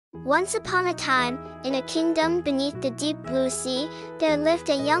Once upon a time, in a kingdom beneath the deep blue sea, there lived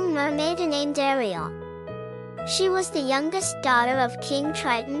a young mermaid named Ariel. She was the youngest daughter of King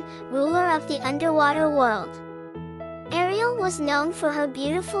Triton, ruler of the underwater world. Ariel was known for her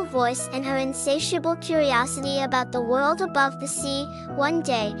beautiful voice and her insatiable curiosity about the world above the sea. One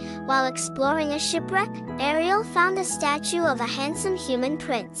day, while exploring a shipwreck, Ariel found a statue of a handsome human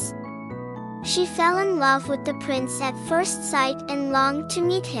prince. She fell in love with the prince at first sight and longed to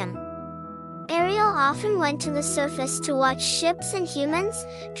meet him. Ariel often went to the surface to watch ships and humans,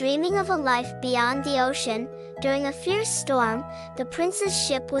 dreaming of a life beyond the ocean. During a fierce storm, the prince's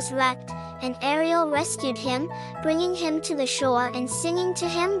ship was wrecked, and Ariel rescued him, bringing him to the shore and singing to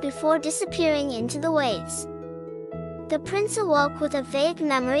him before disappearing into the waves. The prince awoke with a vague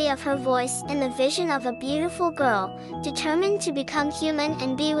memory of her voice and the vision of a beautiful girl. Determined to become human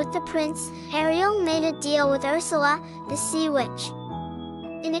and be with the prince, Ariel made a deal with Ursula, the sea witch.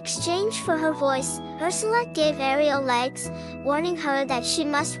 In exchange for her voice, Ursula gave Ariel legs, warning her that she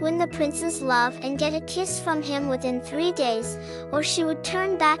must win the prince's love and get a kiss from him within 3 days, or she would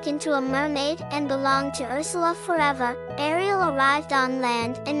turn back into a mermaid and belong to Ursula forever. Ariel arrived on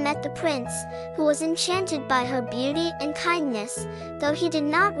land and met the prince, who was enchanted by her beauty and kindness, though he did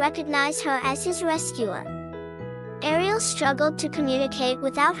not recognize her as his rescuer. Ariel struggled to communicate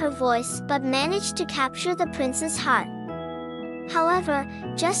without her voice but managed to capture the prince's heart. However,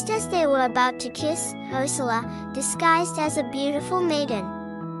 just as they were about to kiss, Ursula, disguised as a beautiful maiden,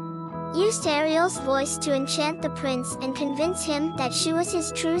 used Ariel's voice to enchant the prince and convince him that she was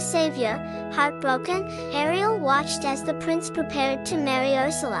his true savior. Heartbroken, Ariel watched as the prince prepared to marry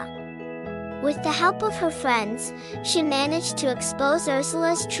Ursula. With the help of her friends, she managed to expose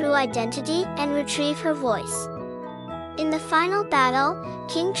Ursula's true identity and retrieve her voice. In the final battle,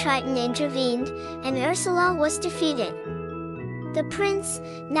 King Triton intervened, and Ursula was defeated. The prince,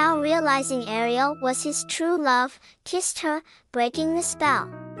 now realizing Ariel was his true love, kissed her, breaking the spell.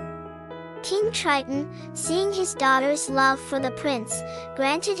 King Triton, seeing his daughter's love for the prince,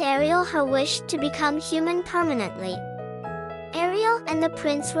 granted Ariel her wish to become human permanently. Ariel and the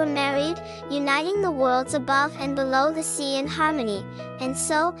prince were married, uniting the worlds above and below the sea in harmony, and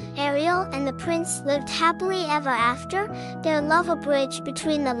so, Ariel and the prince lived happily ever after, their love a bridge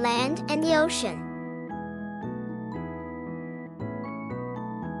between the land and the ocean.